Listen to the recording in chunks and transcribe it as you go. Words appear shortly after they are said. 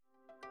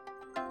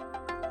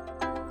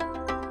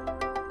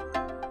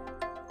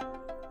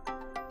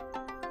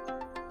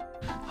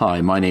Hi,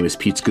 my name is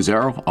Pete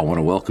Scazzaro. I want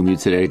to welcome you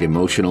today to the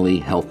Emotionally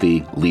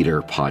Healthy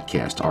Leader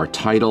podcast. Our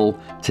title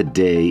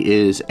today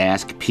is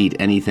Ask Pete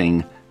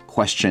Anything,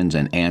 Questions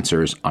and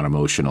Answers on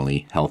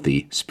Emotionally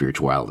Healthy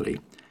Spirituality.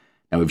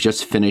 Now, we've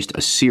just finished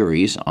a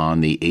series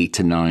on the 8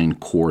 to 9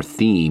 core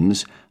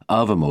themes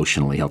of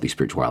emotionally healthy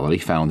spirituality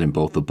found in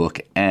both the book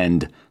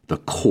and the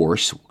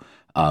course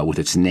with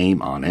its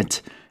name on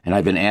it. And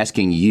I've been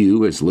asking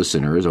you as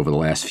listeners over the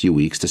last few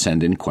weeks to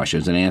send in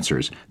questions and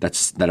answers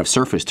that have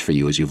surfaced for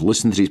you as you've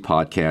listened to these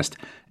podcasts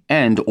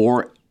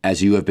or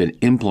as you have been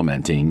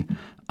implementing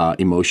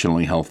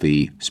emotionally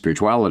healthy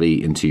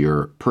spirituality into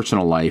your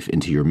personal life,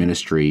 into your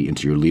ministry,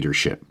 into your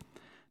leadership.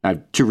 I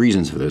have two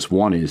reasons for this.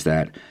 One is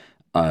that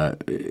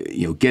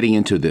getting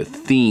into the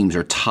themes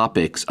or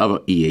topics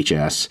of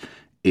EHS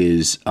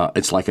is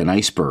it's like an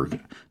iceberg.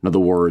 In other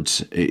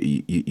words,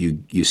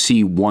 you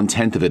see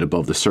 1/10 of it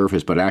above the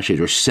surface, but actually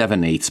there's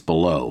 7/8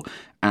 below.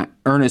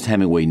 Ernest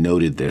Hemingway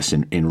noted this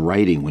in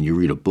writing when you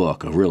read a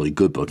book, a really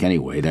good book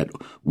anyway, that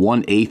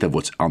 1/8 of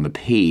what's on the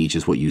page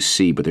is what you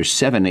see, but there's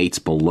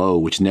 7/8 below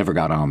which never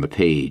got on the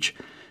page.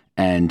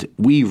 And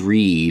we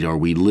read or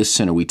we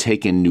listen or we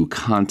take in new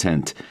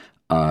content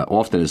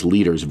often as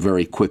leaders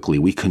very quickly.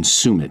 We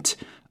consume it,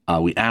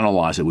 we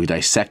analyze it, we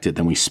dissect it,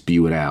 then we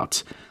spew it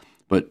out.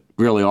 But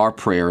really our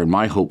prayer and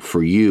my hope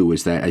for you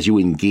is that as you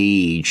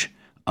engage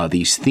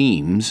these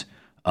themes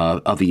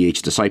of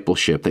EH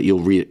discipleship, that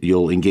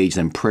you'll engage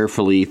them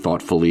prayerfully,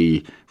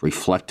 thoughtfully,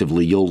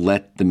 reflectively. You'll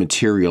let the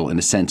material, in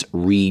a sense,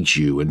 read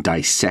you and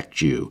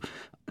dissect you,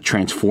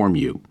 transform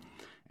you.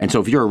 And so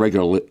if you're a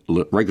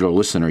regular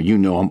listener, you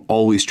know I'm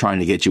always trying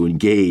to get you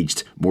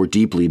engaged more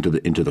deeply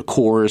into the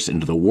course,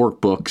 into the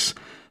workbooks,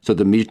 so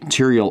the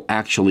material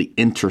actually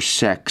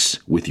intersects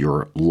with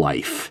your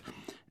life.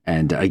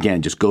 And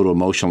again, just go to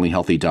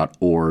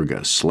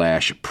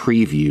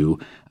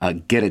emotionallyhealthy.org/preview,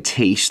 get a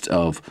taste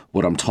of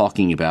what I'm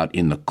talking about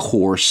in the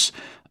course.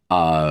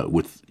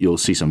 You'll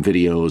see some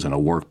videos and a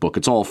workbook.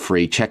 It's all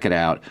free. Check it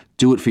out.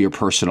 Do it for your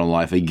personal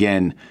life.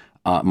 Again,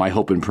 my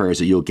hope and prayer is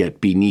that you'll get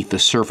beneath the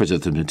surface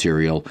of the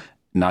material,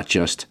 not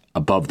just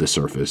above the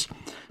surface.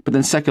 But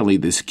then secondly,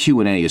 this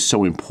Q&A is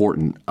so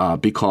important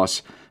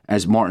because,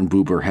 as Martin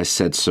Buber has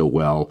said so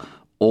well,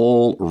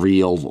 all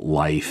real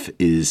life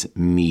is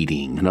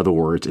meeting. In other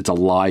words, it's a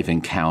live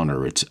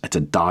encounter. It's a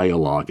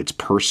dialogue. It's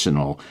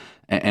personal.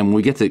 And when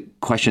we get to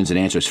questions and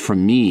answers, for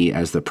me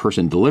as the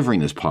person delivering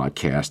this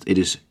podcast,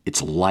 it's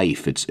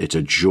life. It's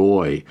a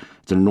joy.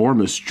 It's an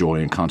enormous joy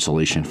and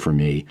consolation for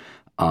me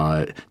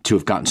to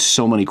have gotten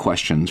so many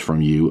questions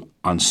from you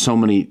on so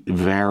many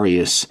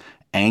various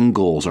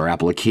angles or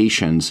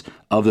applications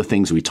of the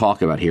things we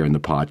talk about here in the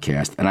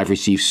podcast. And I've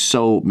received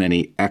so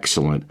many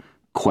excellent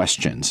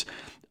questions.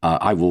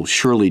 I will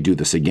surely do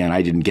this again.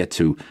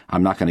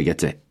 I'm not going to get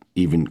to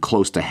even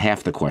close to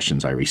half the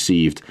questions I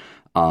received,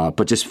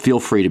 but just feel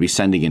free to be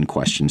sending in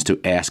questions to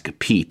Ask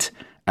Pete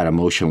at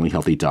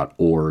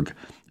emotionallyhealthy.org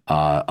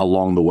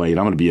along the way. And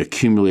I'm going to be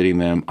accumulating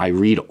them. I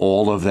read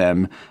all of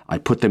them. I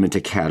put them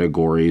into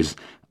categories,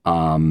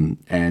 and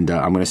I'm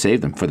going to save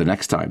them for the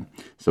next time.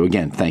 So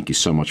again, thank you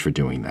so much for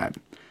doing that.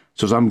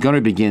 So as I'm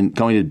going to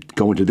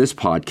go into this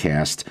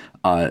podcast,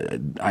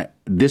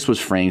 this was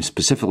framed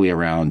specifically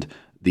around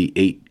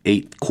the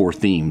eight core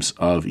themes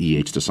of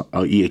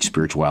EH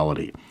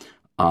spirituality.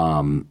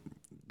 The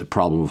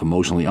problem of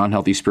emotionally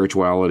unhealthy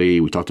spirituality.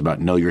 We talked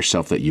about know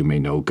yourself that you may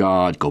know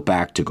God, go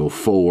back to go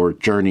forward,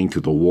 journeying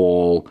through the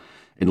wall,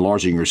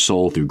 enlarging your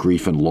soul through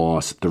grief and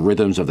loss, the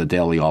rhythms of the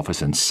daily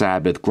office and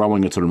Sabbath,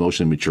 growing into an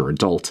emotionally mature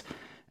adult,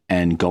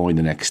 and going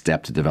the next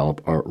step to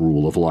develop a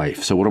rule of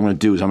life. So what I'm going to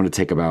do is I'm going to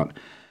take about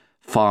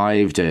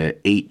 5 to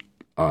 8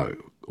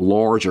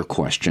 larger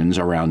questions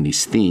around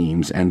these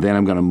themes, and then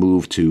I'm going to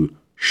move to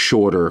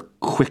shorter,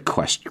 quick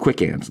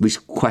answers, these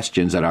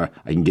questions that I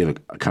can give a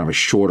kind of a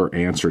shorter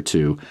answer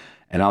to,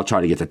 and I'll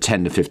try to get to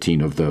 10 to 15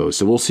 of those.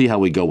 So we'll see how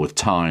we go with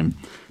time,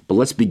 but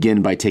let's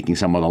begin by taking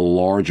some of the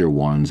larger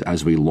ones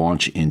as we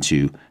launch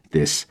into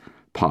this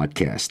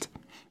podcast.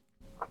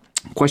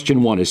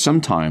 Question 1 is,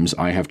 sometimes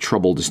I have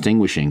trouble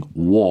distinguishing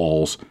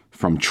walls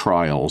from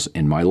trials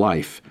in my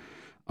life.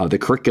 The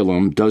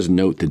curriculum does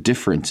note the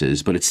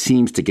differences, but it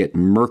seems to get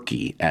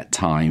murky at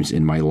times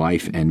in my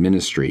life and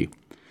ministry.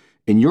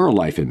 In your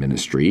life and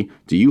ministry,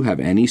 do you have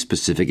any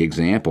specific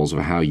examples of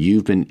how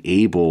you've been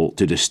able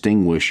to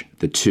distinguish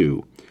the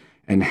two?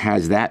 And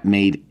has that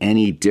made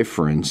any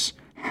difference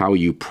how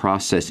you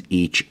process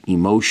each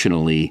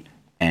emotionally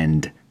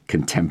and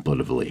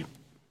contemplatively?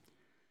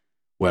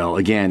 Well,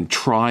 again,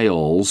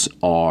 trials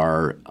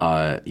are,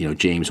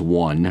 James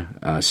 1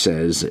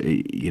 says,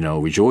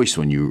 rejoice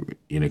when you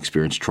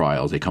experience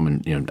trials. They come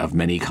in of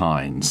many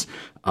kinds.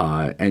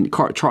 And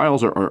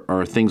trials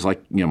are things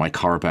like, my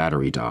car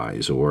battery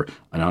dies, or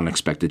an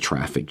unexpected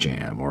traffic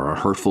jam, or a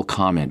hurtful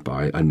comment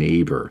by a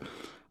neighbor.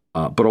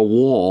 But a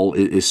wall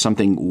is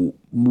something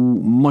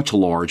much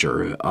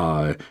larger.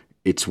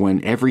 It's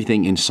when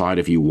everything inside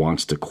of you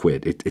wants to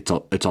quit.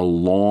 It's a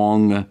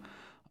long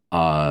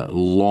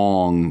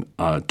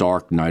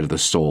dark night of the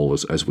soul,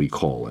 as we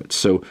call it.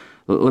 So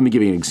Let me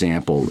give you an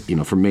example.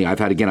 For me, I've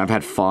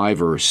had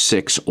 5 or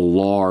 6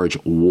 large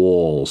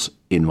walls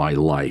in my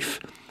life.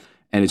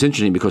 And it's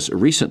interesting because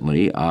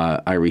recently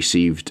I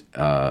received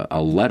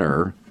a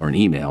letter or an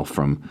email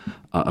from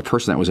a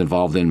person that was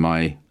involved in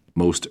my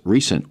most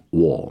recent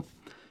wall.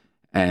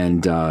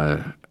 And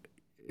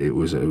it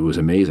was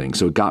amazing.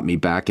 So it got me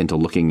back into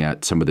looking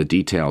at some of the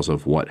details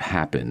of what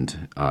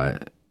happened.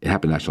 It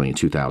happened actually in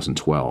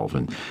 2012,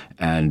 and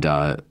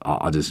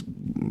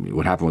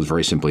what happened was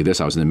very simply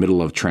this: I was in the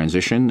middle of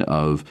transition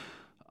of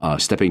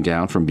stepping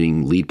down from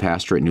being lead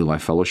pastor at New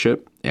Life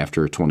Fellowship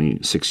after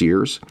 26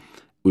 years.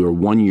 We were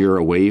 1 year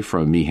away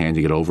from me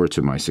handing it over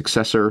to my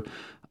successor,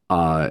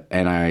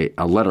 and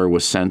a letter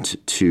was sent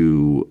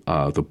to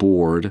the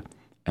board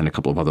and a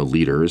couple of other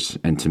leaders,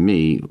 and to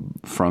me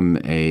from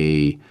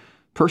a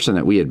person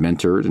that we had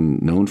mentored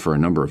and known for a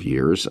number of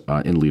years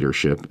in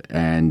leadership,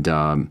 and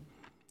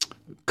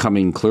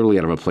coming clearly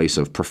out of a place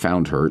of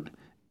profound hurt,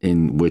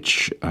 in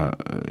which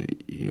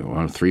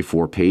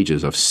 3-4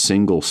 pages of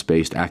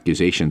single-spaced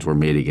accusations were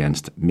made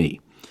against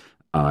me,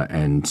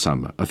 and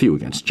a few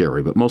against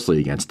Jerry, but mostly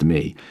against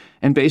me,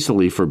 and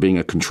basically for being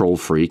a control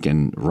freak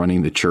and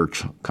running the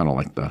church kind of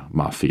like the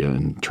mafia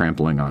and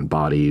trampling on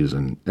bodies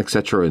and et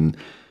cetera. And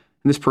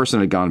this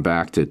person had gone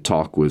back to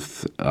talk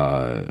with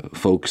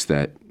folks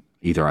that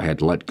either I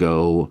had let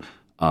go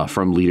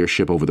from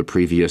leadership over the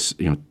previous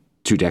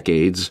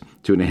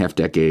 2.5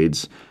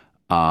 decades,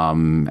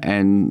 and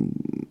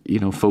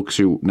folks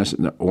who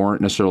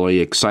weren't necessarily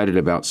excited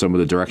about some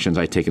of the directions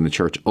I'd taken the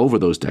church over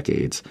those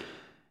decades.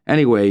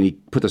 Anyway, he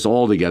put this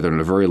all together in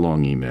a very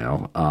long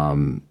email,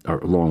 or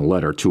long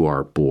letter to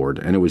our board,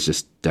 and it was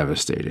just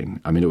devastating.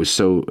 I mean, it was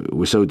so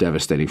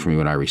devastating for me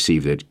when I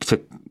received it.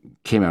 It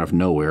came out of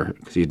nowhere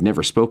because he had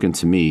never spoken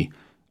to me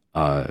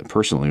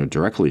personally or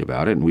directly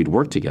about it, and we'd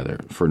worked together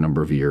for a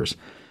number of years.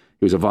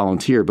 He was a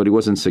volunteer, but he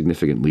was in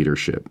significant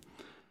leadership.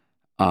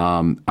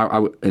 And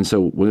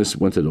so when this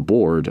went to the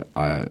board,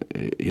 I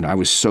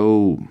was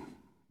so,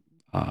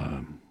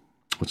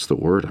 what's the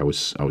word? I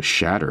was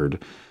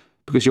shattered,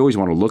 because you always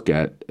want to look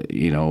at,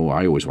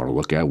 I always want to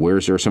look at, where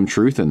is there some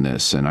truth in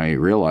this? And I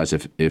realized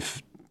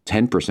if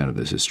 10% of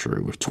this is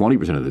true, if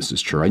 20% of this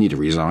is true, I need to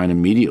resign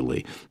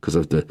immediately because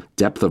of the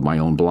depth of my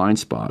own blind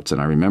spots.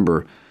 And I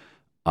remember,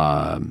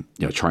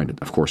 trying to,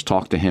 of course,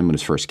 talk to him when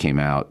it first came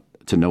out,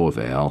 to no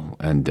avail.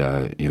 And,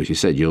 as you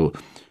said,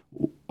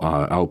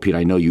 Pete,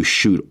 I know you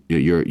shoot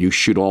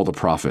all the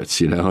prophets,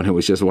 and it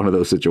was just one of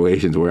those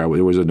situations where it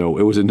was a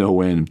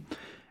no-win.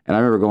 And I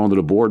remember going to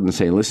the board and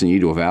saying, listen, you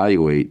need to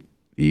evaluate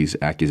these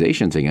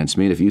accusations against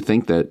me. And if you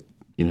think that,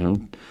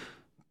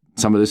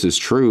 some of this is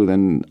true,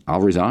 then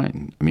I'll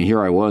resign. I mean,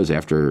 here I was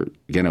after,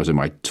 again, I was in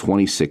my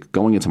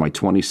going into my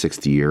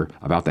 26th year,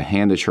 about to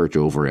hand the church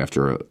over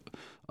after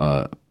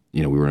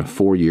we were in a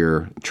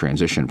 4-year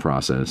transition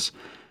process.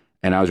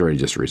 And I was ready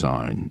to just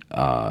resign.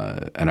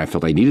 And I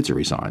felt I needed to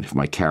resign if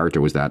my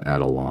character was that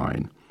out of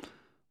line.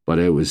 But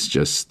it was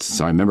just,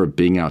 so I remember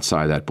being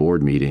outside that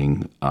board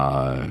meeting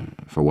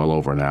for well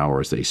over an hour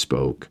as they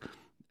spoke,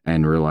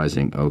 and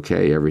realizing,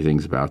 okay,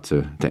 everything's about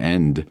to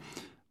end.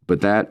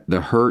 But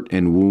the hurt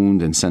and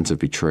wound and sense of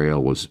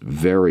betrayal was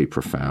very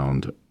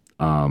profound.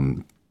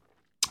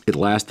 It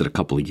lasted a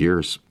couple of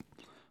years.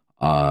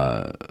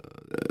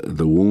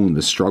 The wound,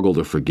 the struggle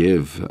to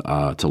forgive,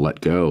 to let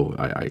go,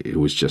 it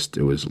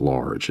was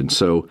large. And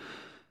so,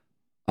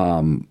 I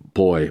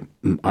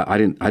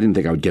didn't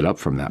think I would get up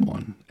from that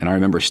one. And I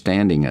remember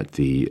standing at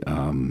the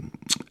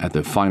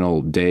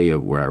final day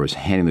of where I was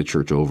handing the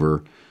church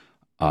over,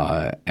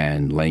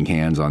 and laying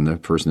hands on the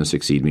person to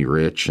succeed me,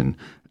 Rich. And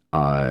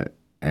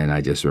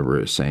I just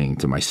remember saying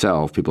to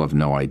myself, people have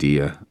no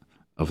idea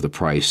of the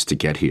price to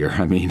get here.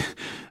 I mean,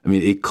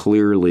 it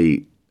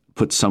clearly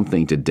put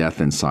something to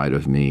death inside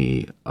of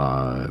me,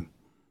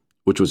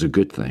 which was a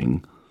good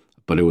thing,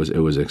 but it was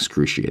an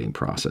excruciating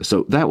process.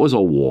 So that was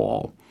a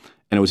wall.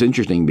 And it was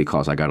interesting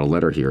because I got a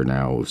letter here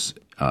now,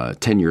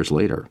 10 years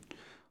later,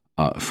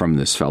 from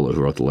this fellow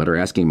who wrote the letter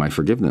asking my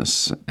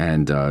forgiveness.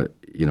 And,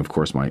 of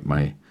course,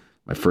 my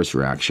first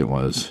reaction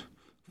was,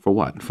 for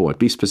what? For what?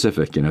 Be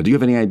specific. Do you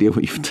have any idea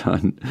what you've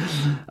done?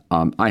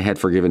 I had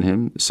forgiven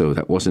him, so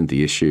that wasn't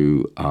the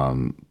issue.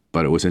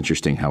 But it was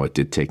interesting how it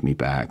did take me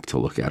back to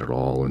look at it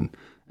all and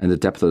the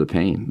depth of the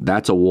pain.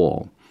 That's a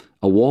wall.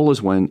 A wall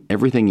is when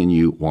everything in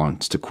you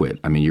wants to quit.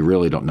 I mean, you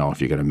really don't know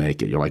if you're going to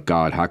make it. You're like,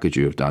 God, how could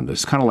you have done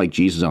this? Kind of like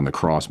Jesus on the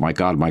cross. My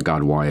God,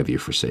 why have you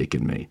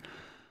forsaken me?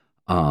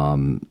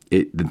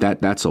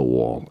 That's a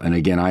wall. And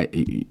again,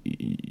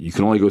 you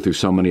can only go through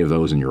so many of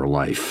those in your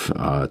life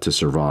to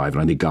survive.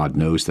 And I think God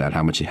knows that,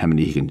 how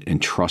many He can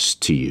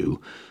entrust to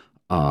you.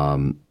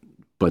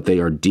 But they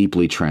are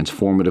deeply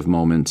transformative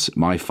moments.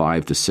 My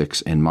 5 to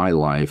 6 in my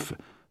life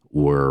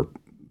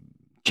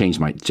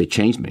changed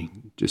me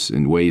just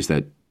in ways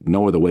that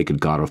no other way could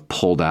God have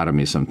pulled out of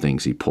me some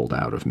things He pulled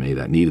out of me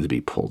that needed to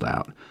be pulled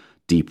out,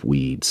 deep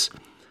weeds.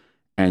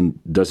 And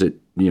does it,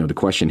 the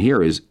question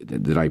here is,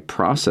 did I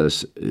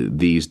process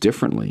these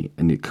differently?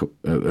 And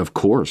of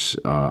course,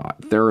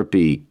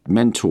 therapy,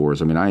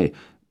 mentors. I mean,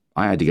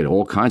 I had to get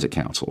all kinds of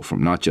counsel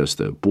from not just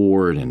the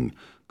board and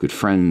good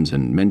friends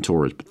and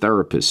mentors, but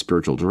therapists,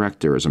 spiritual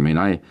directors. I mean,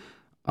 I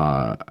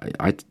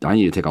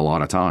need to take a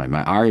lot of time.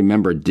 I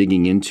remember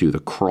digging into the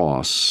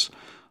cross,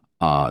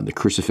 the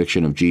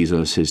crucifixion of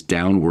Jesus, his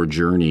downward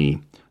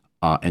journey,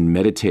 and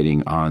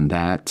meditating on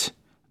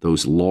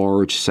those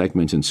large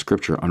segments in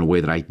Scripture in a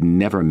way that I'd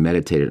never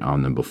meditated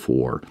on them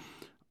before.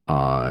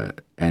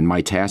 And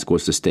my task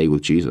was to stay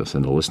with Jesus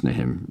and to listen to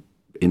him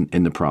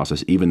in the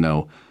process, even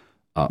though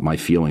my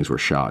feelings were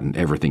shot and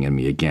everything in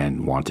me,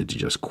 again, wanted to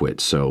just quit.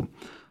 So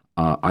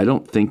I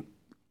don't think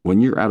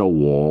when you're at a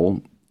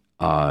wall,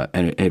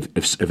 and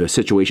if a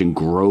situation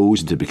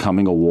grows into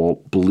becoming a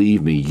wall,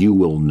 believe me, you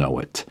will know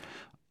it.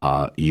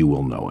 You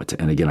will know it.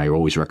 And again, I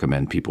always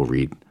recommend people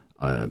read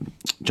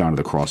John of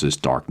the Cross's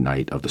Dark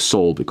Night of the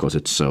Soul, because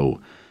it's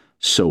so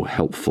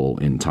helpful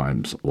in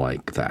times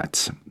like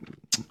that.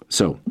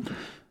 So,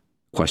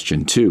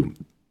 question 2.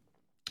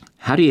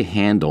 How do you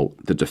handle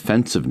the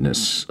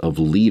defensiveness of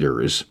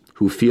leaders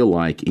who feel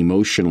like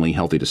emotionally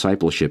healthy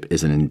discipleship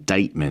is an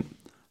indictment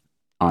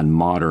on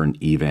modern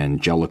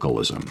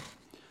evangelicalism?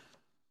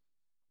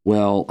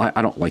 Well,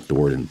 I don't like the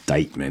word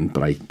indictment,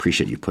 but I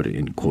appreciate you put it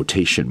in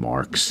quotation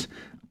marks.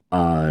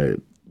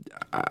 It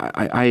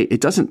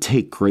doesn't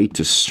take great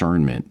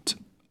discernment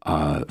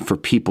for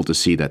people to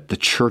see that the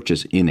church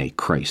is in a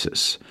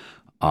crisis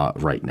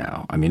right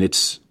now. I mean,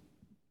 it's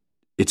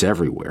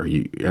everywhere.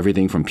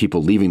 Everything from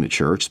people leaving the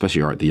church,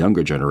 especially the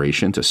younger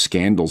generation, to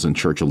scandals in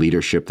church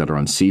leadership that are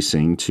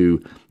unceasing,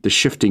 to the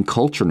shifting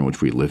culture in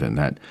which we live in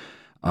that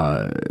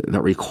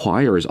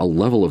requires a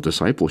level of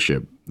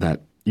discipleship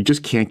that you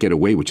just can't get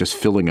away with just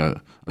filling a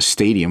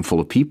stadium full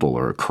of people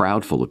or a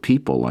crowd full of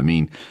people. I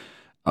mean,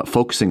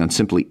 focusing on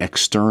simply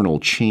external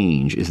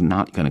change is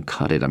not going to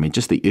cut it. I mean,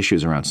 just the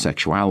issues around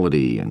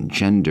sexuality and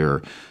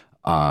gender.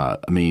 I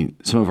mean,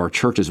 some of our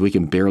churches, we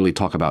can barely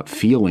talk about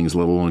feelings,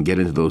 let alone get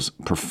into those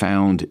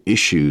profound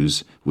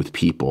issues with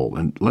people,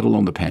 and let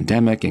alone the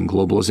pandemic and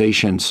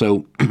globalization.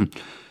 So,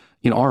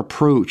 our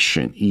approach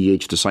in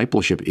EH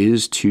discipleship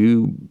is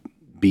to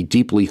be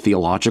deeply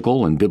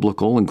theological and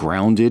biblical and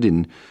grounded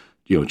in,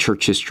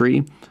 church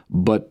history,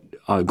 but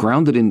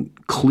grounded in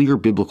clear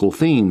biblical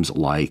themes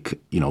like,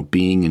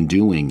 being and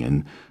doing,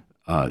 and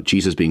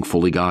Jesus being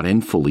fully God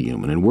and fully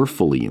human, and we're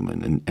fully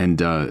human,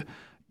 and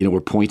we're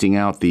pointing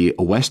out the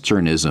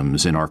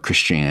Westernisms in our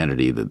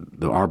Christianity,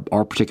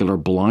 our particular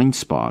blind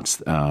spots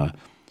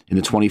in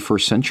the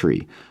 21st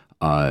century.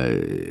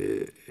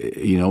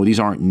 These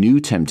aren't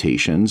new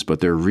temptations, but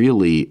they're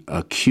really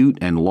acute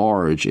and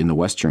large in the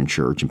Western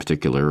church in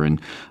particular. And,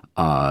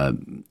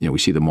 we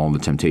see them all in the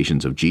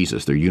temptations of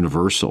Jesus. They're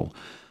universal.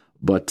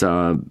 But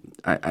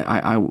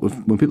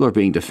when people are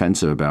being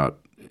defensive about,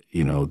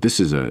 this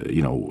is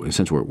in a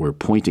sense we're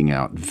pointing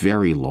out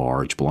very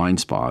large blind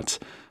spots,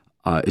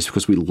 is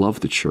because we love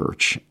the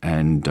church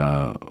and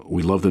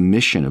we love the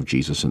mission of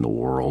Jesus in the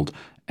world.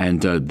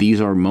 And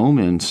these are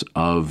moments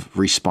of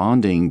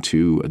responding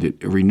to the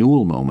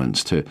renewal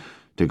moments to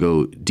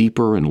go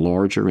deeper and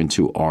larger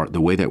into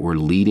the way that we're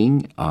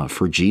leading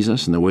for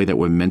Jesus and the way that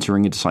we're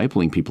mentoring and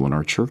discipling people in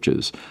our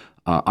churches.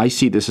 I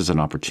see this as an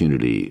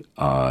opportunity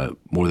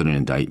more than an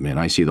indictment.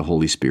 I see the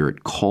Holy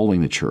Spirit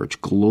calling the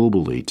church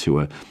globally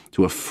to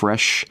a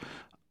fresh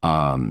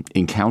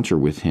encounter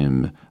with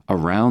him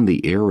around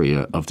the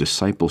area of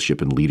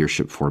discipleship and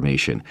leadership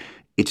formation.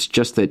 It's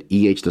just that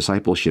EH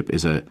discipleship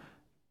is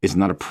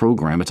not a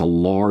program. It's a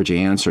large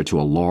answer to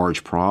a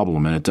large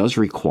problem, and it does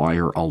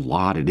require a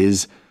lot. It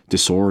is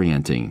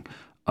disorienting,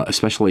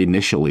 especially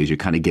initially as you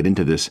kind of get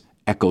into this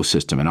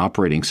ecosystem and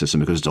operating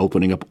system, because it's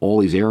opening up all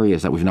these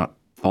areas that we've not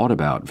thought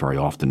about very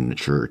often in the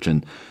church.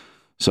 And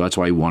so that's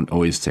why I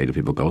always say to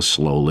people, go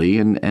slowly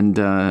and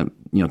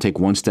take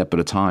one step at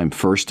a time,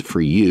 first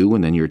for you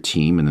and then your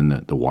team and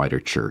then the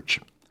wider church.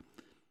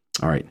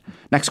 All right.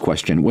 Next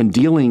question. When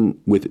dealing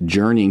with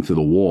journeying through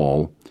the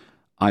wall,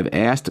 I've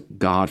asked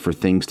God for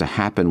things to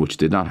happen which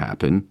did not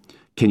happen.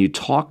 Can you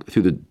talk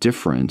through the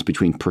difference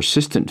between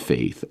persistent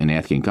faith and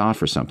asking God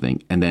for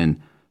something and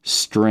then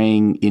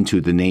straying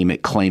into the name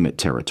it, claim it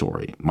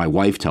territory? My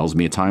wife tells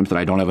me at times that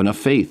I don't have enough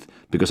faith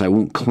because I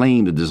won't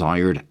claim the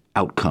desired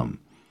outcome.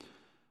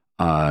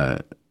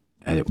 So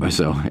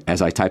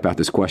as I type out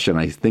this question,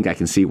 I think I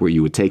can see where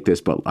you would take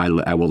this, but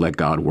I will let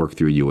God work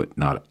through you and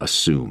not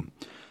assume.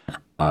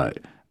 I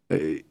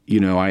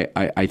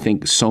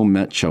think so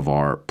much of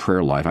our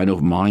prayer life, I know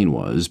mine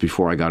was,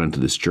 before I got into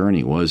this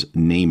journey, was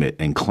name it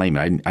and claim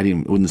it. I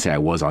wouldn't say I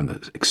was on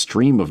the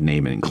extreme of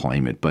name it and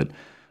claim it, but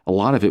a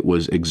lot of it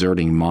was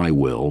exerting my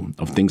will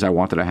of things I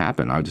wanted to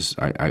happen.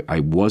 I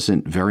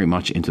wasn't very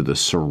much into the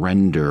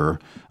surrender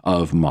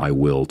of my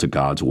will to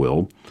God's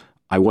will.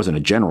 I was in a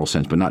general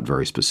sense, but not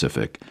very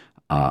specific.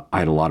 I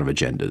had a lot of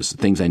agendas,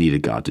 things I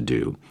needed God to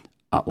do,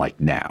 like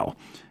now.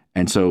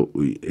 And so,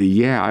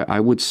 I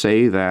would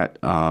say that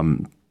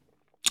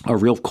a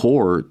real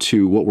core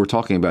to what we're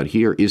talking about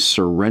here is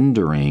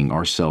surrendering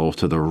ourselves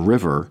to the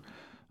river.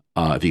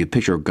 If you could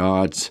picture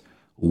God's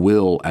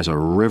will as a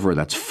river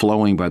that's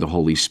flowing by the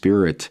Holy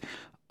Spirit,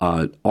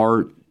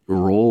 our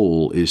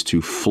role is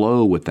to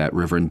flow with that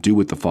river and do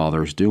what the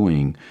Father is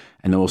doing.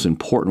 And the most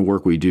important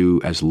work we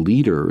do as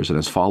leaders and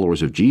as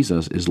followers of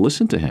Jesus is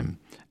listen to him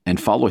and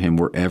follow him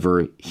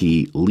wherever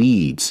he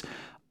leads.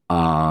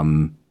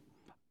 The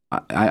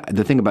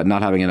thing about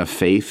not having enough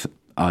faith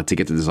to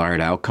get the desired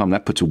outcome,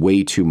 that puts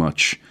way too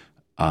much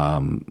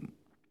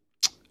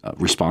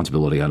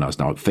responsibility on us.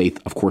 Now, faith,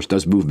 of course,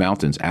 does move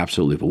mountains,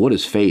 absolutely. But what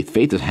is faith?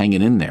 Faith is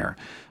hanging in there.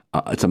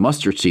 It's a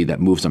mustard seed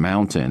that moves a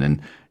mountain.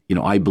 And,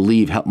 I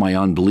believe, help my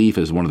unbelief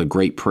is one of the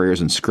great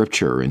prayers in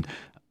Scripture. And,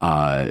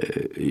 as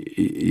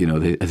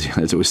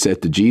it was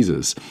said to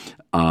Jesus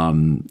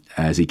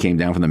as he came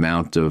down from the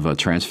Mount of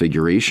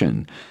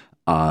Transfiguration.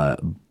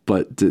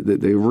 But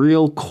the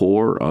real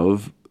core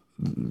of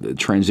the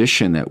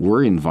transition that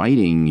we're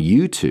inviting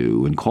you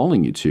to and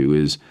calling you to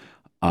is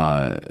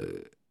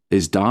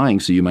dying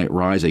so you might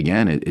rise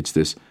again. It's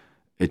this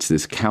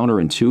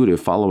counterintuitive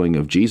following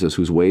of Jesus,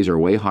 whose ways are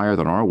way higher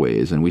than our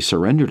ways, and we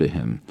surrender to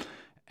him.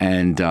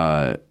 And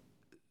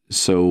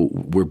so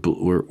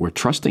we're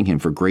trusting him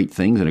for great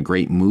things and a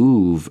great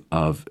move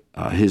of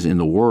his in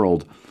the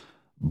world,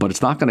 but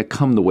it's not going to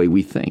come the way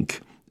we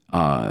think.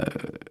 God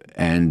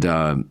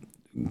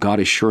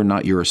is sure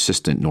not your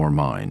assistant nor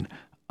mine.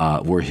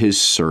 We're his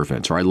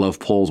servants. Or I love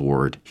Paul's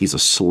word. He's a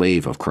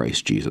slave of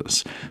Christ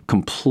Jesus,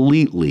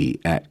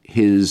 completely at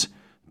his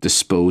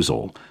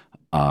disposal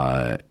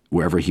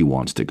wherever he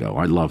wants to go.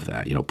 I love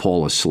that.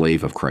 Paul, a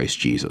slave of Christ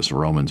Jesus,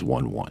 Romans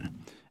 1:1.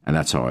 And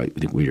that's how I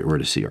think we're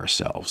to see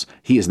ourselves.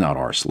 He is not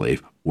our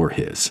slave. We're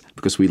his,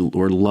 because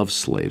we're love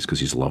slaves because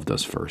he's loved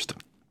us first.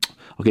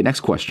 Okay, next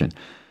question.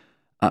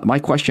 My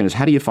question is,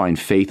 how do you find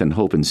faith and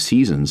hope in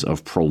seasons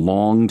of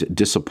prolonged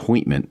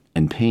disappointment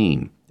and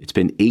pain? It's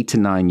been 8 to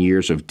 9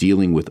 years of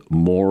dealing with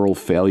moral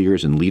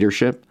failures in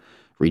leadership,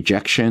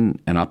 rejection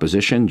and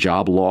opposition,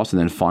 job loss, and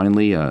then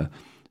finally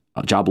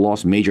job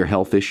loss, major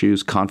health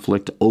issues,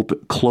 conflict,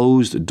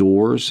 closed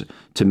doors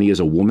to me as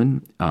a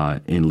woman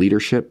in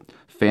leadership,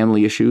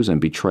 family issues and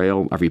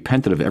betrayal. I've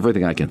repented of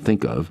everything I can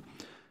think of,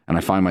 and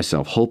I find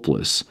myself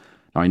hopeless.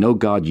 Now, I know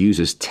God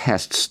uses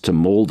tests to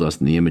mold us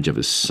in the image of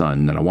his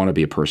Son, and I want to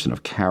be a person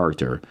of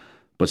character,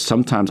 but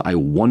sometimes I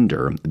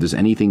wonder if there's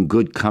anything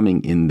good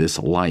coming in this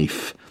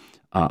life.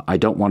 I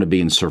don't want to be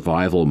in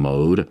survival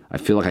mode. I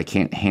feel like I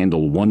can't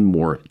handle one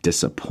more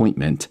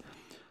disappointment.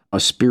 A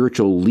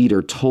spiritual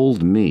leader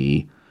told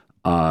me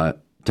to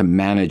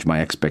manage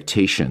my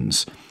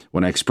expectations.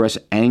 When I express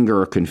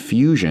anger or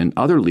confusion,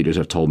 other leaders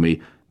have told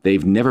me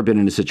they've never been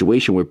in a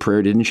situation where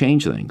prayer didn't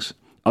change things.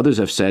 Others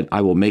have said,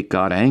 I will make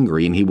God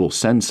angry and he will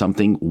send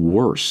something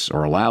worse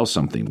or allow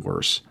something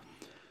worse.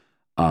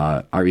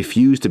 I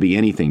refuse to be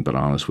anything but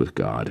honest with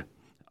God,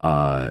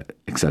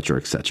 et cetera,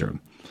 et cetera.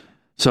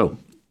 So,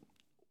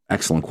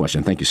 excellent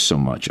question. Thank you so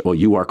much. Well,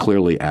 you are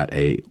clearly at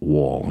a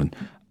wall. And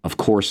of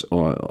course,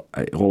 all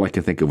I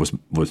could think of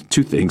was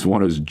two things.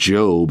 One was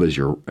Job,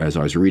 as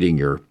I was reading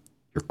your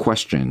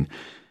question.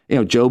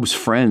 Job's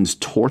friends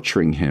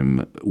torturing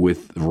him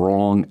with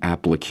wrong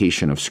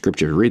application of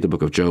Scripture. If you read the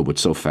book of Job,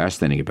 what's so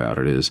fascinating about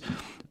it is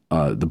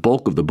the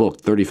bulk of the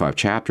book, 35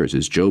 chapters,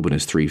 is Job and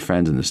his three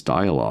friends in this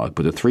dialogue.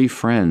 But the three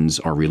friends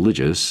are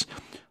religious,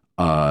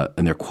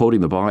 and they're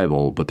quoting the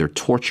Bible, but they're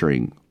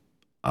torturing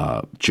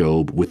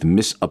Job with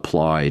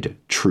misapplied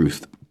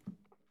truth.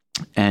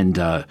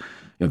 And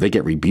they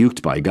get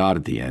rebuked by God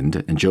at the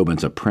end, and Job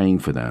ends up praying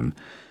for them.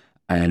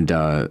 And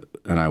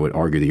I would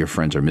argue that your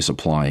friends are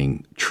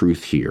misapplying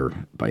truth here.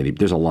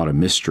 There's a lot of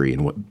mystery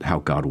in how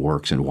God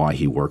works and why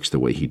he works the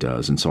way he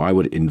does. And so I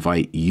would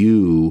invite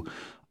you,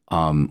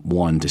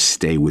 one, to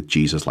stay with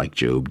Jesus like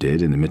Job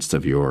did in the midst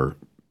of your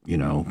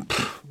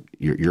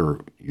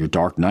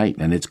dark night.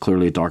 And it's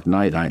clearly a dark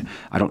night.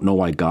 I don't know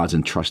why God's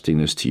entrusting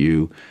this to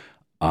you,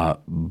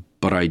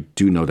 but I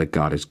do know that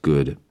God is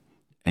good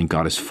and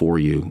God is for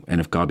you. And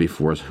if God be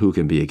for us, who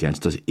can be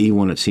against us? Even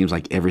when it seems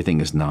like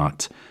everything is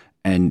not.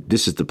 And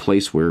this is the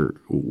place where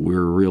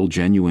real,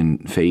 genuine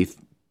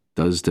faith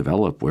does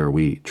develop, where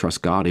we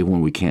trust God even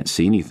when we can't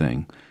see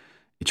anything.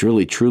 It's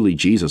really, truly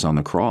Jesus on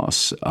the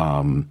cross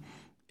in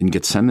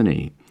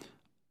Gethsemane.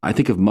 I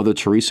think of Mother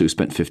Teresa, who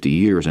spent 50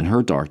 years in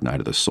her dark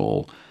night of the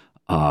soul.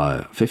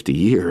 50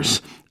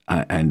 years,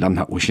 and I'm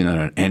not wishing that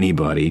on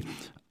anybody.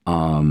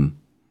 And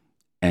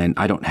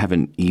I don't have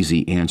an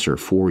easy answer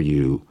for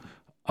you,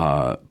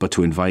 but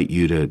to invite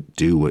you to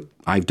do what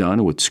I've done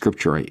and what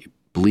Scripture I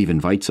believe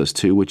invites us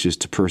to, which is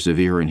to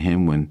persevere in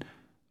him when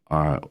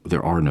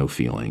there are no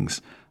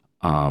feelings,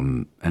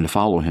 and to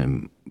follow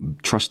him,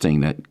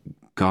 trusting that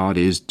God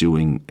is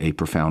doing a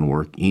profound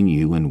work in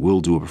you and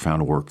will do a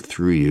profound work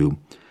through you,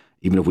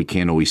 even if we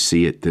can't always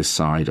see it this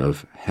side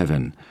of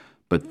heaven.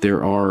 But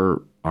there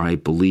are, I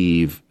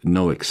believe,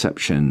 no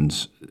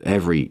exceptions.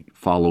 Every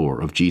follower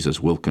of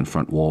Jesus will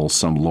confront walls,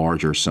 some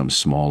larger, some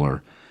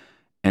smaller.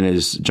 And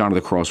as John of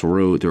the Cross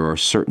wrote, there are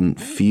certain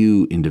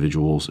few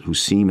individuals who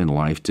seem in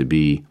life to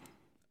be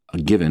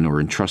given or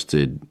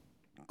entrusted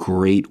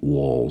great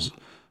walls,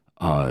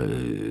 a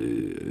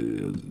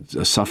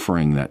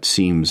suffering that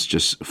seems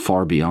just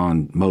far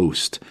beyond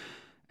most.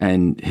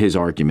 And his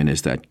argument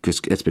is that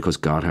it's because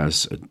God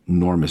has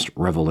enormous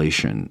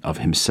revelation of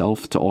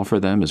himself to offer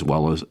them as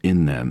well as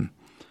in them.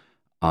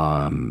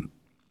 I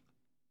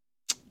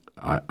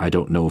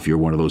don't know if you're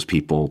one of those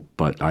people,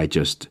 but I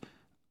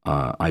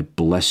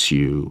bless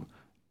you,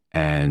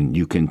 and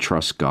you can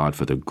trust God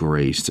for the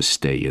grace to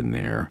stay in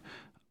there.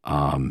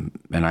 And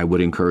I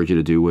would encourage you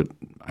to do what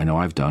I know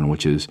I've done,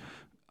 which is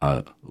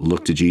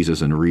look to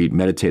Jesus and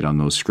meditate on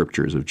those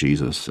scriptures of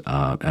Jesus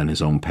and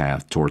his own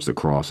path towards the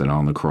cross and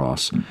on the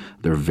cross.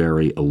 They're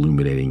very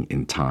illuminating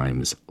in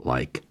times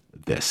like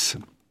this.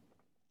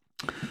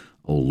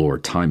 Oh,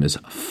 Lord, time is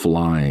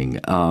flying.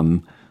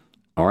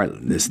 All right,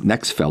 this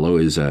next fellow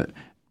is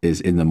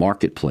in the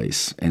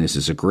marketplace, and this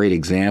is a great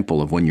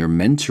example of when you're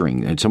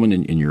mentoring, and someone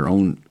in your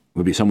own,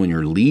 would be someone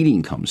you're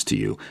leading comes to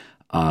you,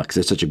 because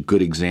it's such a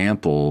good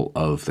example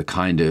of the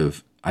kind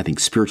of, I think,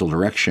 spiritual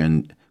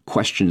direction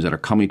questions that are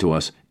coming to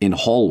us in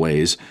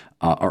hallways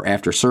or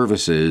after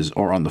services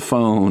or on the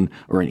phone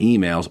or in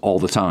emails all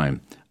the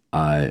time.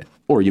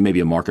 Or you may be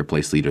a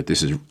marketplace leader.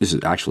 This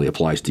actually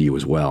applies to you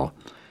as well.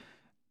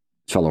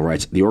 This fellow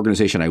writes, the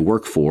organization I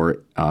work for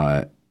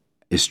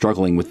is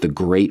struggling with the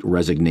great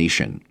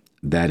resignation.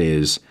 That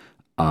is,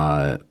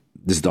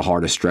 this is the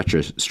hardest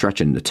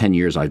stretch in the 10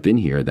 years I've been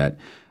here, that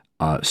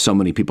so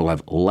many people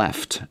have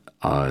left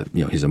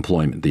his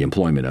employment, the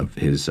employment of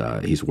his,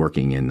 he's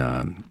working in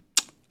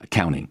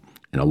accounting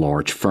in a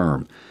large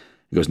firm.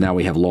 He goes, now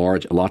we have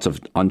lots of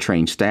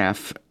untrained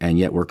staff, and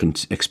yet we're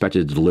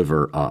expected to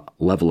deliver a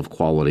level of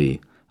quality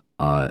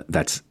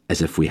that's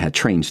as if we had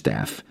trained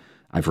staff.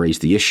 I've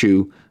raised the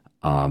issue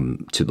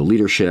to the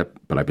leadership,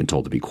 but I've been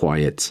told to be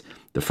quiet.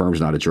 The firm's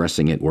not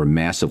addressing it. We're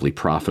massively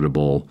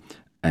profitable,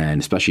 and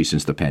especially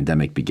since the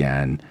pandemic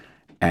began.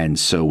 And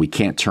so we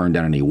can't turn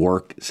down any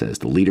work, says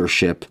the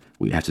leadership.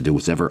 We have to do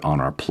whatever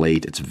on our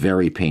plate. It's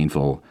very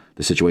painful.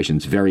 The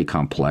situation's very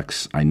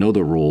complex. I know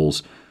the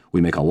rules. We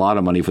make a lot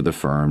of money for the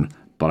firm,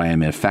 but I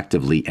am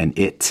effectively an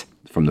it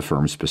from the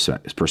firm's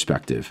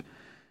perspective.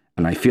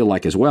 And I feel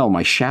like as well,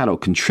 my shadow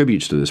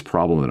contributes to this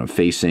problem that I'm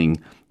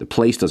facing. The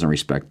place doesn't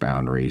respect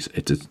boundaries.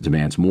 It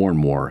demands more and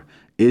more.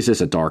 Is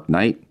this a dark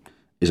night?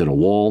 Is it a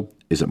wall?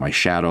 Is it my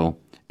shadow?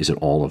 Is it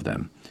all of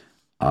them?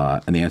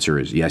 And the answer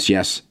is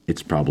yes,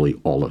 it's probably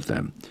all of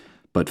them.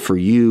 But for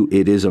you,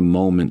 it is a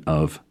moment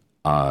of,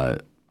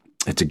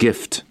 it's a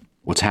gift.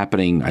 What's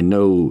happening, I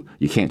know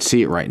you can't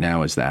see it right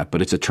now as that,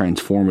 but it's a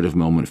transformative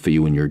moment for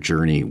you in your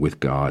journey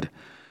with God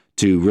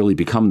to really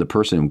become the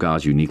person whom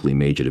God's uniquely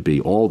made you to be.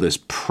 All this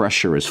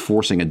pressure is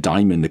forcing a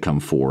diamond to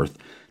come forth.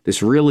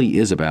 This really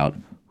is about,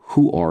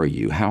 who are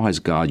you? How has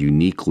God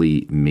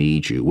uniquely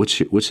made you?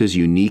 What's his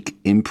unique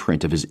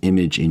imprint of his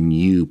image in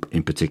you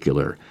in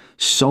particular?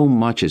 So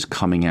much is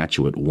coming at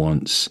you at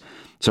once.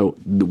 So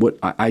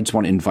I just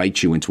want to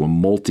invite you into a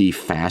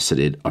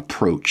multifaceted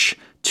approach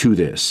to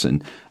this.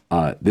 And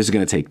this is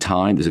going to take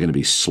time. This is going to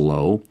be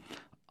slow.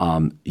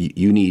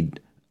 You need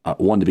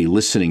one to be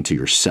listening to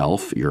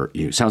yourself.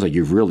 It sounds like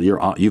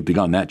you've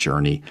begun that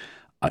journey.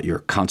 Your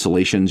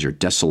consolations, your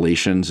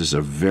desolations is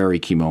a very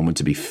key moment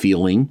to be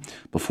feeling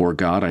before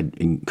God. I'd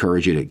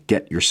encourage you to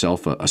get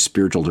yourself a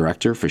spiritual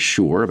director for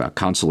sure about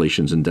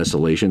consolations and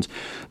desolations.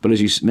 But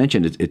as you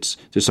mentioned,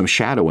 there's some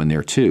shadow in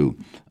there too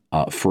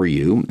for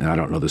you. And I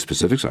don't know the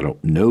specifics. I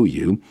don't know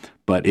you,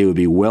 but it would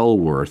be well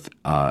worth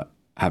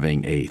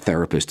having a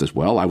therapist as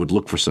well. I would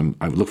look for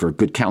a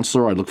good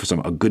counselor. I'd look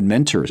for good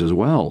mentors as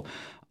well.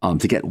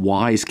 To get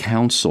wise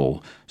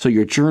counsel. So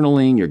you're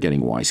journaling, you're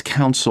getting wise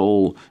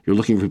counsel, you're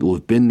looking for people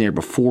who've been there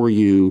before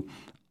you.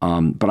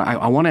 But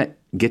I want to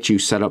get you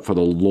set up for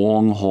the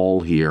long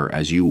haul here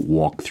as you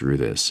walk through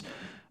this.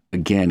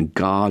 Again,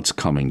 God's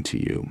coming to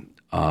you.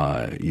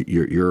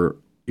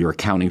 Your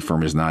accounting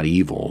firm is not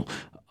evil,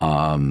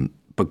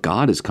 but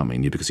God is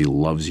coming to you because he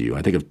loves you.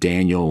 I think of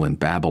Daniel and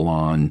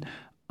Babylon.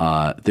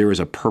 There is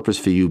a purpose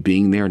for you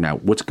being there. Now,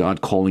 what's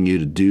God calling you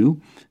to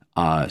do?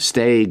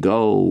 Stay,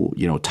 go,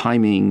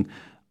 timing.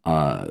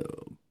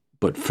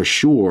 But for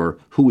sure,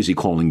 who is he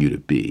calling you to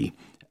be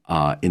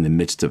in the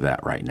midst of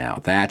that right now?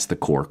 That's the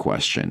core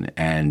question.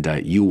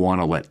 And you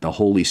want to let the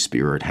Holy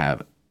Spirit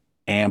have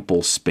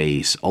ample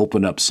space,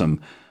 open up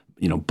some,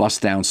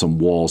 bust down some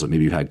walls that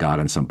maybe you've had God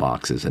in some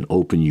boxes and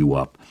open you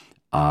up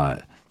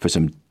for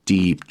some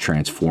deep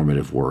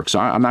transformative work. So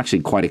I'm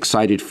actually quite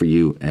excited for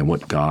you and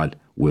what God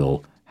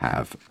will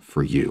have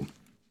for you.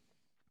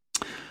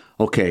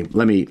 Okay,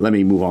 let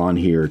me move on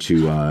here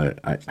to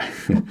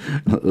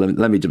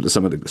let me jump to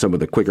some of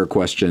the quicker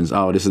questions.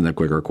 Oh, this isn't a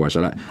quicker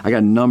question. I got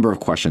a number of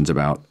questions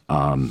about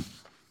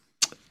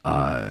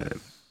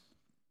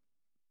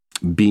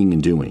being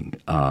and doing,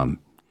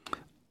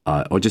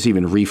 or just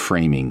even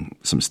reframing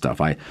some stuff.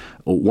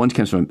 One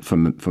comes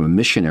from a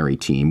missionary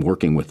team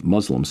working with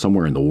Muslims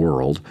somewhere in the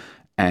world,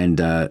 and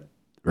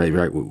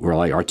we're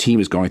like, our team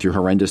is going through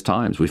horrendous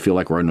times. We feel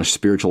like we're under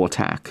spiritual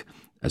attack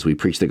as we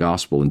preach the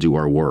gospel and do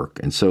our work.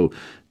 And so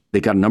they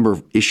got a number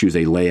of issues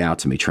they lay out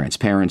to me: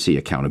 transparency,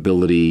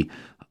 accountability.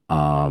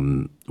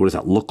 What does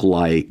that look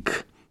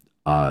like?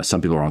 Some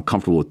people are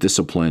uncomfortable with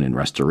discipline and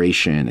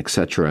restoration,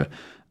 etc.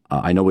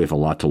 I know we have a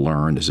lot to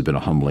learn. This has been a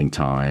humbling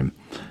time.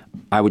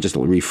 I would just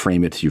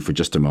reframe it to you for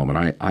just a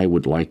moment. I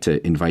would like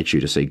to invite you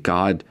to say,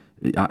 God,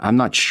 I'm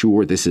not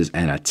sure this is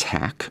an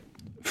attack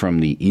from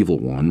the evil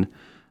one.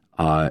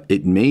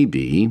 It may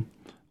be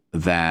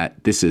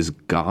that this is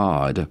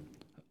God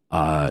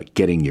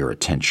getting your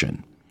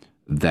attention,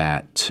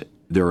 that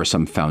there are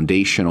some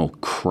foundational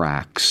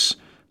cracks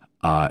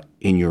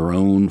in your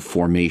own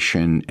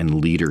formation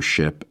and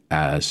leadership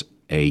as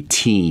a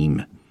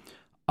team.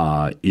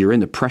 You're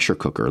in the pressure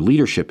cooker.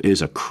 Leadership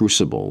is a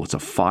crucible. It's a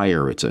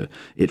fire.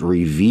 It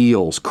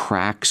reveals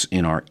cracks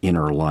in our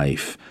inner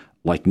life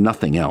like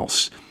nothing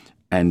else.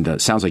 And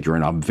it sounds like you're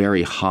in a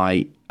very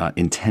high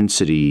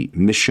intensity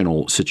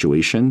missional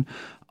situation.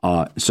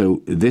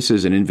 So this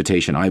is an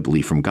invitation, I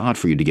believe, from God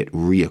for you to get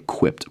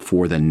re-equipped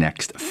for the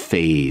next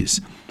phase.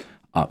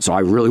 So I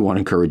really want to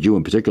encourage you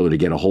in particular to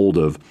get a hold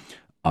of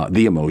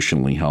the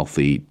Emotionally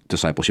Healthy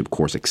Discipleship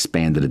Course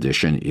Expanded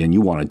Edition, and you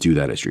want to do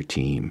that as your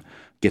team.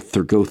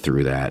 Go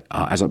through that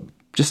as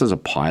a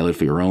pilot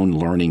for your own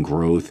learning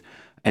growth,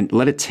 and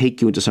let it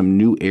take you into some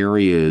new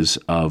areas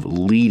of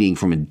leading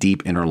from a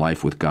deep inner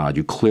life with God.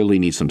 You clearly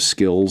need some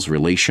skills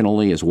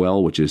relationally as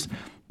well, which is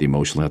the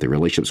Emotionally Healthy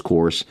Relationships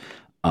course.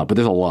 But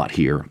there's a lot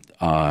here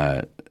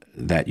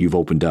that you've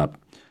opened up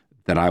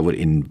that I would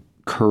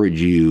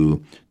encourage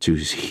you to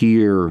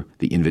hear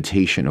the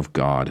invitation of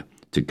God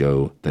to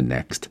go the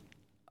next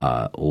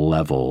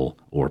level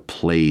or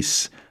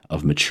place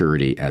of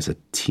maturity as a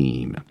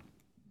team.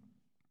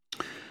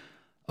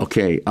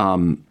 Okay,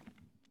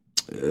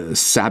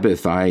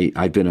 Sabbath,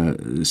 I've been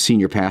a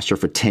senior pastor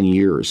for 10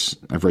 years.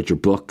 I've read your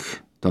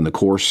book, done the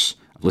course,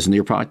 I've listened to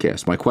your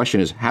podcast. My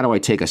question is, how do I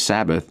take a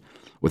Sabbath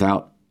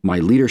without my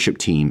leadership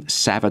team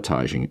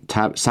sabotaging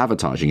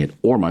it,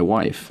 or my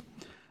wife?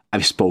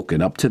 I've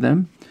spoken up to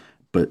them,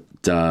 but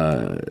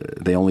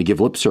they only give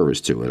lip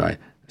service to it.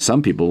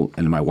 Some people,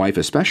 and my wife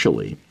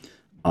especially,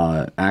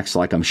 acts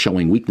like I'm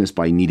showing weakness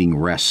by needing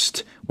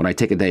rest. When I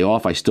take a day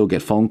off, I still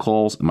get phone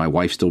calls, and my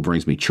wife still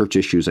brings me church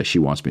issues that she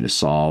wants me to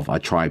solve. I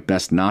try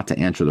best not to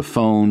answer the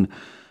phone,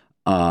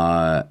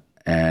 but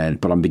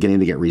I'm beginning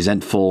to get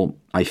resentful.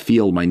 I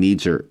feel my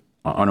needs are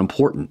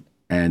unimportant,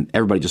 and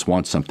everybody just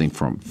wants something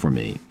from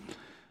me.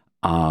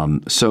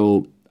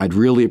 So I'd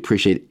really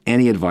appreciate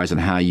any advice on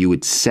how you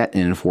would set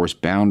and enforce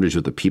boundaries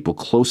with the people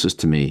closest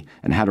to me,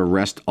 and how to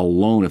rest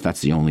alone if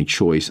that's the only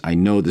choice. I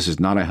know this is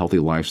not a healthy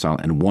lifestyle,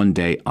 and one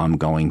day I'm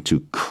going to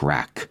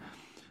crack.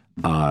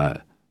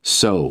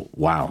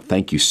 Wow,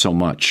 thank you so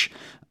much.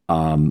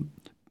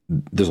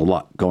 There's a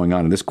lot going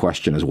on in this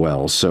question as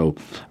well. So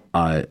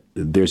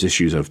there's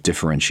issues of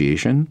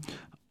differentiation,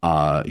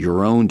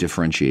 your own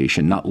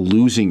differentiation, not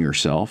losing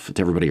yourself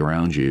to everybody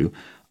around you.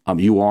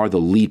 You are the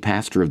lead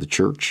pastor of the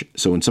church,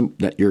 so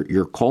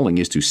your calling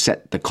is to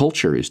set the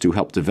culture, is to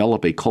help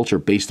develop a culture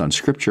based on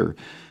Scripture.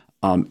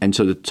 And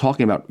so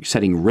talking about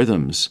setting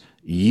rhythms,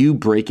 you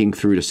breaking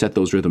through to set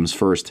those rhythms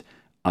first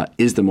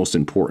is the most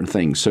important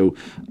thing. So,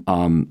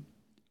 so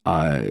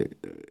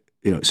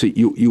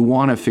you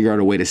want to figure out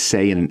a way to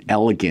say in an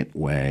elegant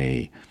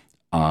way.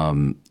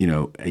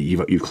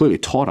 You've clearly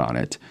taught on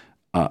it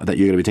that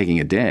you're going to be taking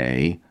a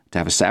day to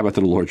have a Sabbath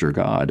to the Lord your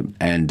God,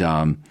 and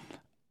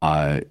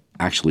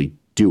actually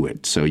do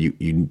it. So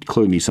you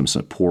clearly need some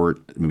support,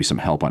 maybe some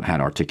help on how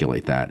to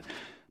articulate that.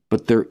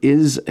 But there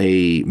is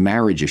a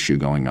marriage issue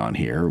going on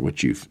here,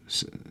 which you've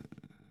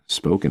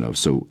spoken of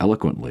so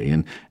eloquently,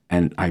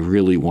 and I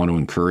really want to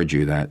encourage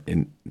you that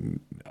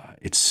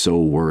it's so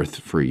worth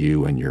for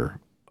you and your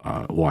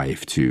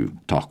wife to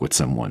talk with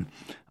someone,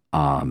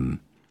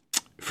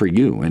 for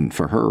you and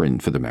for her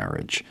and for the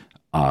marriage.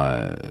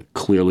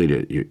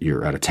 Clearly,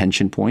 you're at a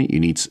tension point. You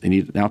need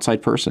an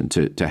outside person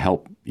to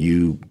help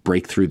you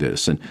break through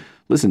this. And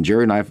listen,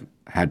 Jerry and I have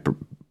had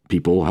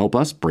people help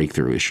us break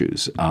through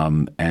issues,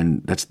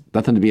 and that's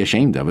nothing to be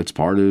ashamed of. It's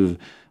part of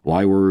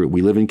why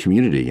we live in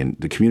community, and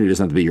the community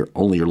doesn't have to be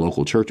only your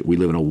local church. We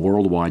live in a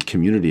worldwide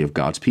community of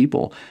God's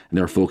people, and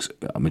there are folks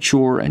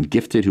mature and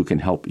gifted who can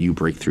help you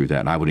break through that.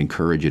 And I would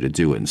encourage you to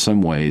do it. In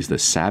some ways, the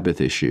Sabbath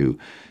issue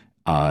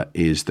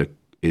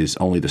is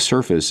only the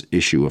surface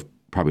issue of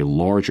probably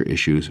larger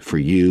issues for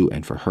you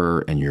and for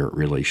her and your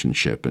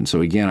relationship. And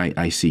so again,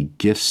 I see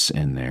gifts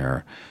in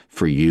there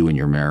for you and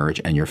your marriage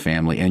and your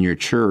family and your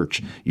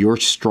church. Your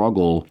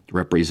struggle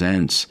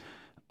represents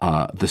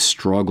the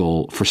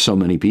struggle for so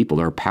many people.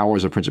 There are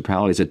powers and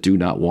principalities that do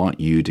not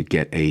want you to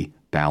get a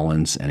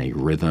balance and a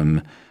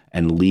rhythm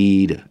and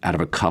lead out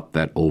of a cup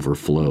that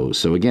overflows.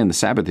 So again, the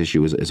Sabbath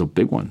issue is a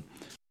big one.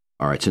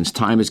 All right, since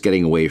time is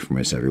getting away from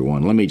us,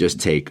 everyone, let me just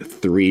take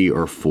 3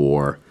 or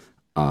 4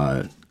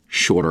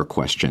 shorter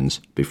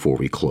questions before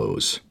we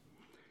close.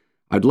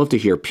 I'd love to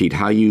hear, Pete,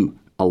 how you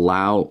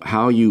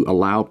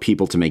allow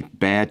people to make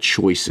bad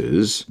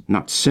choices,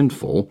 not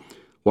sinful,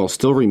 while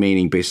still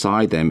remaining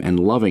beside them and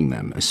loving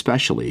them,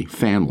 especially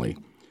family.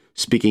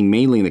 Speaking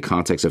mainly in the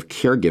context of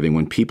caregiving,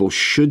 when people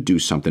should do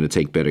something to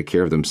take better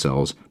care of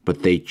themselves,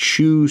 but they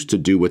choose to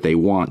do what they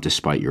want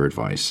despite your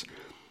advice.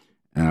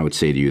 And I would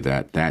say to you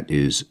that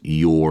is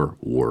your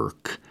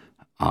work.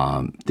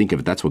 Think of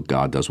it, that's what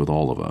God does with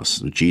all of us.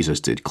 Jesus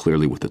did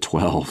clearly with the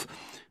 12.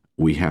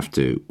 We have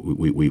to,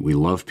 we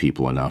love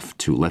people enough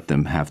to let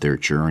them have their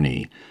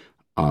journey.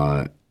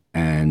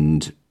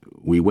 And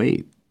we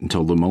wait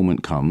until the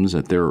moment comes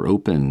that they're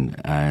open.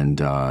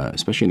 And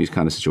especially in these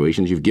kind of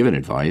situations, you've given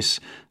advice.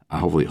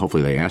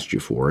 Hopefully they asked you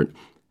for it.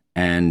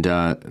 And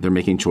they're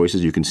making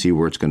choices. You can see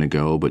where it's going to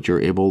go, but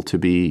you're able to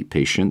be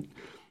patient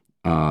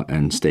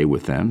and stay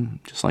with them,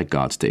 just like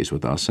God stays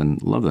with us,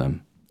 and love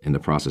them in the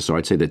process. So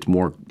I'd say that's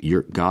more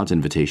God's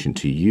invitation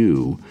to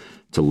you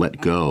to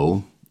let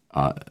go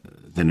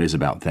than it is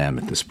about them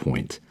at this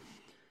point.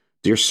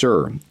 Dear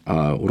sir,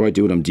 what do I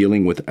do when I'm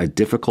dealing with a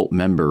difficult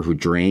member who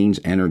drains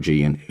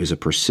energy and is a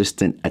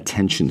persistent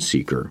attention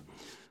seeker?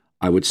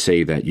 I would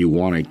say that you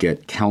want to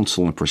get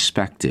counsel and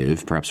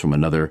perspective, perhaps from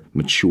another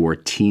mature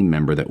team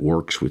member that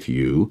works with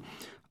you,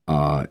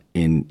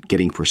 in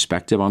getting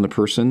perspective on the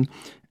person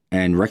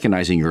and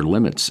recognizing your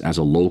limits as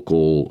a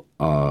local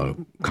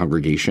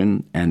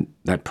congregation. And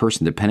that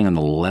person, depending on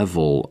the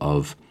level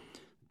of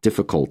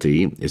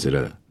difficulty, is it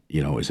a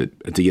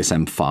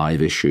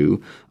DSM-5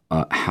 issue?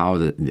 How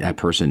that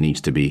person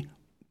needs to be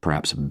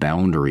perhaps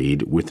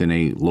boundaried within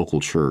a local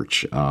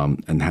church,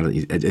 and how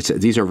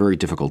these are very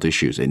difficult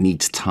issues. It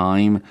needs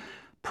time,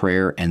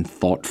 prayer, and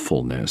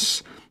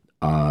thoughtfulness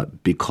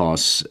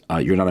because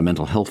you're not a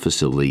mental health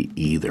facility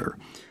either.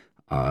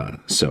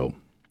 So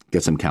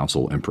get some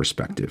counsel and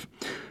perspective.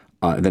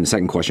 And then the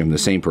second question from the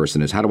same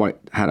person is,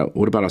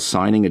 what about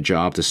assigning a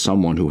job to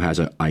someone who has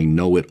a I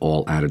know it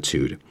all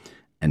attitude?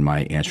 And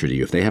my answer to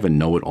you, if they have a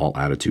know-it-all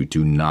attitude,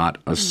 do not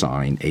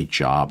assign a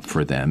job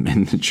for them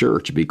in the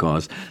church,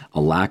 because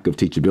a lack of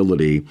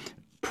teachability,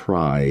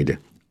 pride,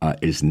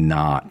 is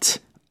not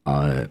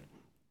the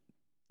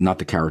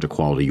character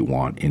quality you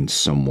want in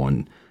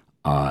someone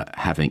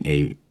having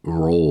a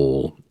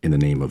role in the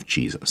name of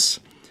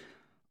Jesus.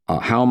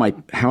 How am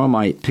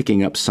I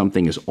picking up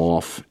something is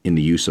off in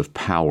the use of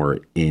power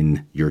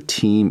in your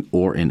team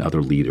or in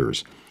other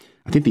leaders?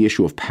 I think the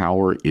issue of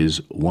power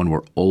is one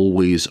we're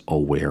always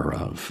aware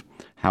of.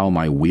 How am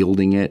I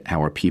wielding it?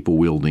 How are people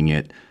wielding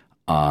it?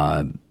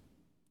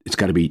 It's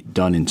got to be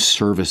done in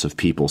service of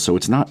people. So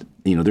it's not,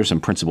 there's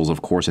some principles,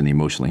 of course, in the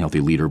Emotionally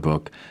Healthy Leader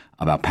book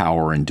about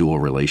power and dual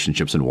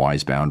relationships and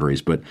wise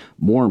boundaries. But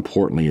more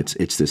importantly,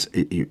 it's this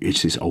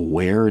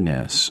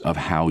awareness of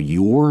how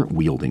you're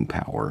wielding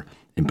power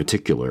in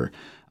particular.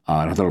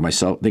 And I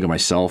think of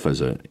myself as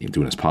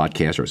doing this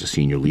podcast or as a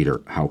senior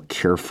leader, how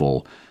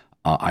careful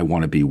I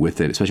want to be with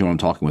it, especially when I'm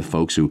talking with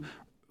folks who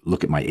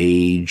look at my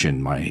age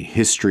and my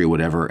history or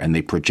whatever, and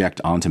they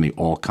project onto me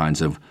all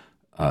kinds of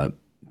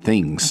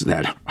things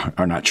that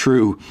are not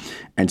true.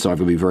 And so I have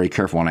to be very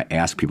careful when I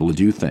ask people to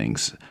do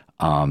things,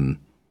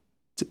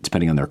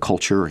 depending on their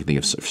culture. I think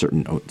of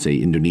certain, say,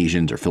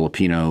 Indonesians or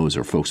Filipinos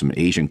or folks from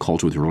Asian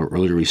culture with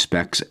really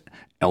respects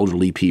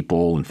elderly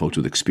people and folks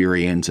with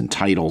experience and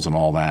titles and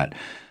all that.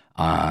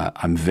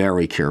 I'm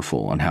very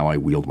careful on how I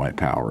wield my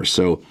power.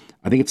 So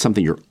I think it's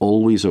something you're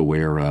always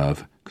aware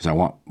of, because I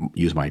want to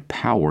use my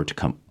power to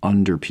come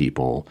under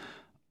people,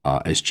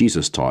 as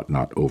Jesus taught,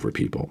 not over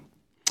people.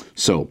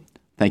 So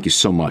thank you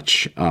so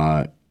much.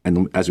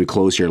 And as we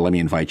close here, let me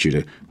invite you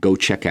to go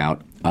check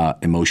out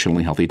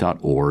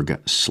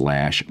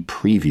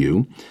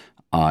emotionallyhealthy.org/preview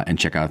and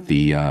check out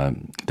the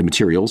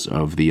materials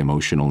of the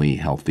Emotionally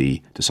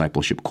Healthy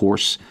Discipleship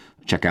course.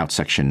 Check out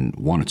section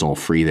 1. It's all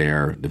free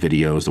there, the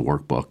videos, the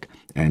workbook,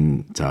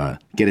 and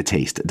get a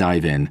taste,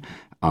 dive in.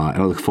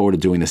 And I look forward to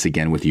doing this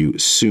again with you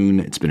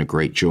soon. It's been a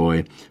great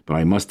joy, but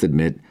I must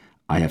admit,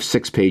 I have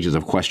 6 pages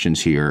of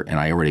questions here, and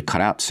I already cut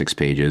out 6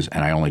 pages,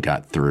 and I only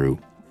got through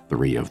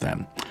 3 of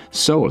them.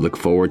 So I look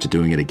forward to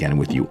doing it again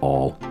with you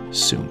all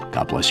soon.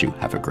 God bless you.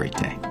 Have a great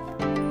day.